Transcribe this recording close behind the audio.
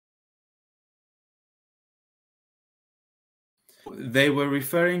They were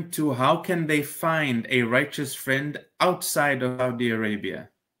referring to how can they find a righteous friend outside of Saudi Arabia?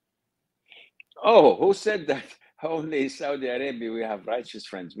 Oh, who said that only in Saudi Arabia we have righteous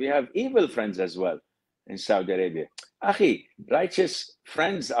friends? We have evil friends as well in Saudi Arabia. Akhi, righteous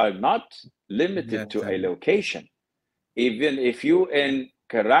friends are not limited to a location. Even if you in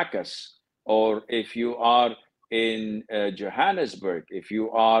Caracas, or if you are in Johannesburg, if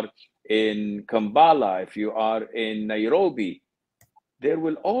you are in Kampala, if you are in Nairobi, there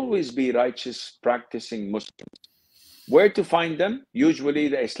will always be righteous practicing Muslims. Where to find them? Usually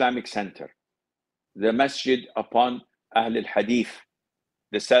the Islamic center, the masjid upon Ahl al-Hadith,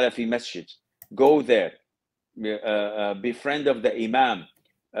 the Salafi masjid. Go there, be friend of the Imam,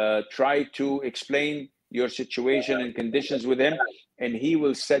 try to explain your situation and conditions with him, and he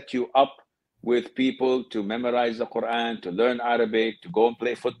will set you up with people to memorize the Quran, to learn Arabic, to go and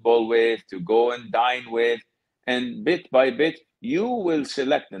play football with, to go and dine with. And bit by bit, you will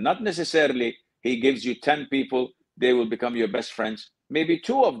select them. Not necessarily he gives you 10 people, they will become your best friends. Maybe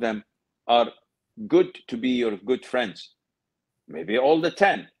 2 of them are good to be your good friends. Maybe all the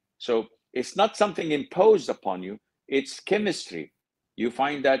 10. So it's not something imposed upon you. It's chemistry. You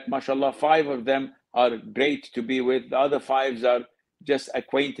find that, mashallah, 5 of them are great to be with. The other 5s are just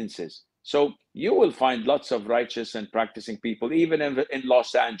acquaintances. So you will find lots of righteous and practicing people, even in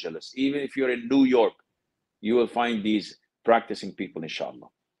Los Angeles. Even if you're in New York, you will find these practicing people, inshallah.